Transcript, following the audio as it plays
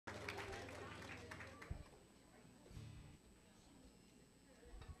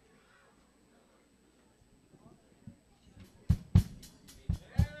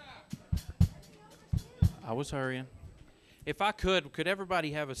I was hurrying. If I could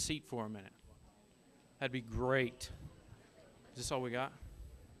everybody have a seat for a minute? That'd be great. Is this all we got?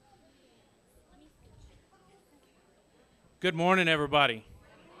 Good morning, everybody.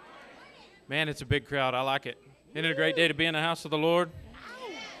 Man, it's a big crowd. I like it. Isn't it a great day to be in the house of the Lord?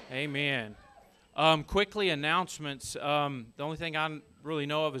 Amen. Quickly, announcements. The only thing I really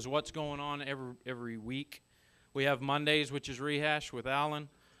know of is what's going on every week. We have Mondays, which is Rehash with Alan.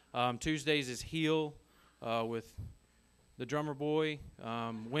 Tuesdays is Heal with the drummer boy.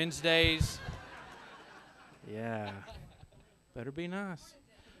 Wednesdays, yeah, better be nice.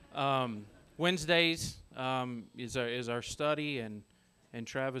 Wednesdays is our study, and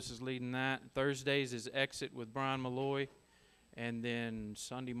Travis is leading that. Thursdays is Exit with Brian Malloy, and then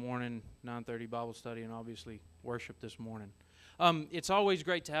Sunday morning 9:30 Bible study, and obviously worship this morning. It's always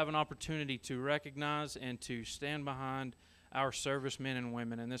great to have an opportunity to recognize and to stand behind our servicemen and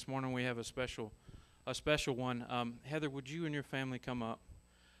women, and this morning we have a special one. Heather, would you and your family come up?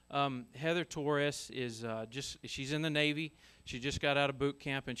 Heather Torres is she's in the Navy. She just got out of boot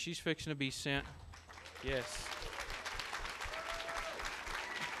camp, and she's fixing to be sent. Yes.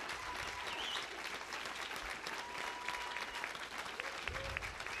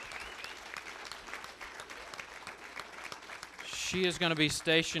 She is going to be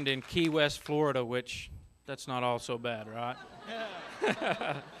stationed in Key West, Florida, which that's not all so bad, right?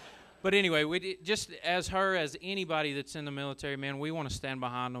 But anyway, we just as anybody that's in the military, man, we want to stand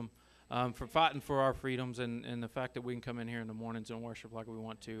behind them for fighting for our freedoms and the fact that we can come in here in the mornings and worship like we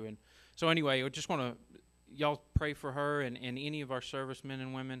want to. And so anyway, I just want to, y'all pray for her and any of our servicemen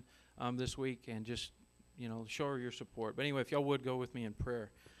and women this week, and just, show her your support. But anyway, if y'all would go with me in prayer.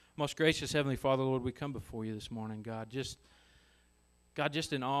 Most gracious Heavenly Father, Lord, we come before you this morning, God, just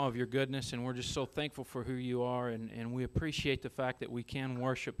in awe of your goodness, and we're just so thankful for who you are, and we appreciate the fact that we can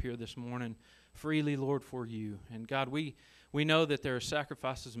worship here this morning freely, Lord, for you. And God, we know that there are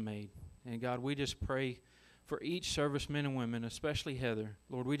sacrifices made, and God, we just pray for each serviceman and women, especially Heather.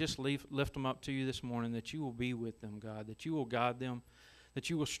 Lord, we just lift them up to you this morning, that you will be with them, God, that you will guide them, that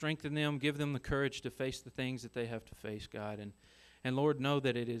you will strengthen them, give them the courage to face the things that they have to face, God. And Lord, know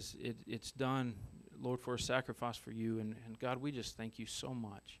that it's done, Lord, for a sacrifice for you. And God, we just thank you so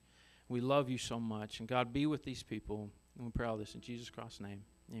much. We love you so much. And God, be with these people. And we pray all this in Jesus Christ's name.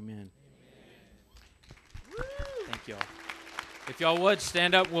 Amen. Thank y'all. If y'all would,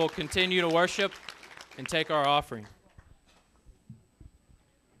 stand up. We'll continue to worship and take our offering.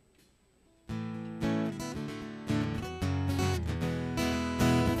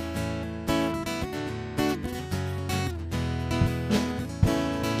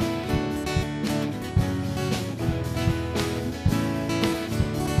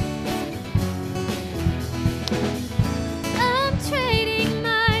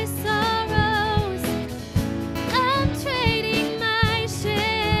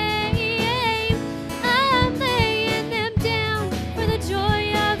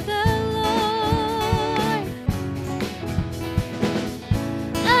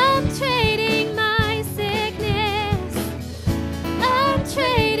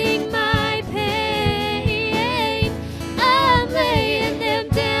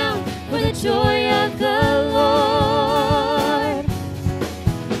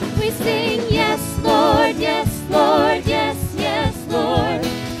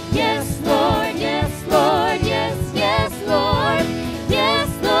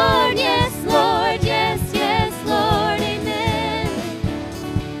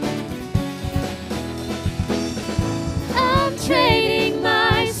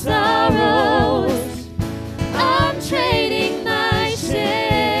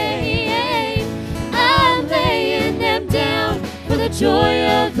 Joy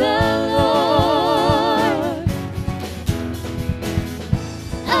of the Lord.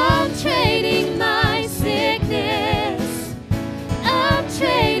 I'm trading my sickness. I'm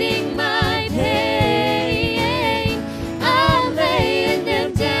trading my pain. I'm laying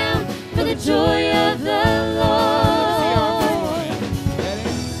them down for the joy of the Lord.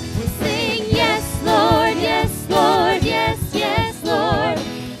 We sing, yes, Lord, yes, Lord, yes, yes, Lord.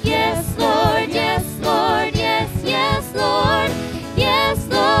 Yes, Lord, yes, Lord, yes, yes, Lord. Yes,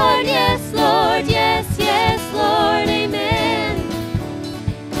 Lord, yes, Lord, yes, yes, Lord, amen.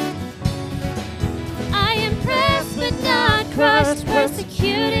 I am pressed but not crushed,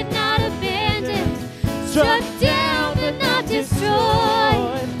 persecuted, not abandoned, struck down but not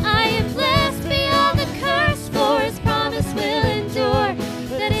destroyed. I am blessed beyond the curse, for his promise will endure,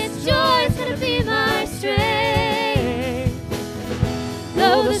 that his joy is going to be my strength.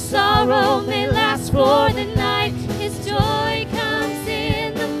 Though the sorrow may last for the night, his joy comes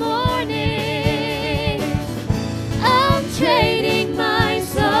in the morning.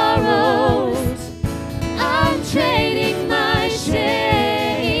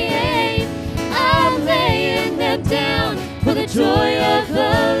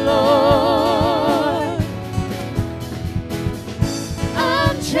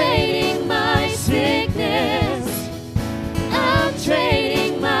 change.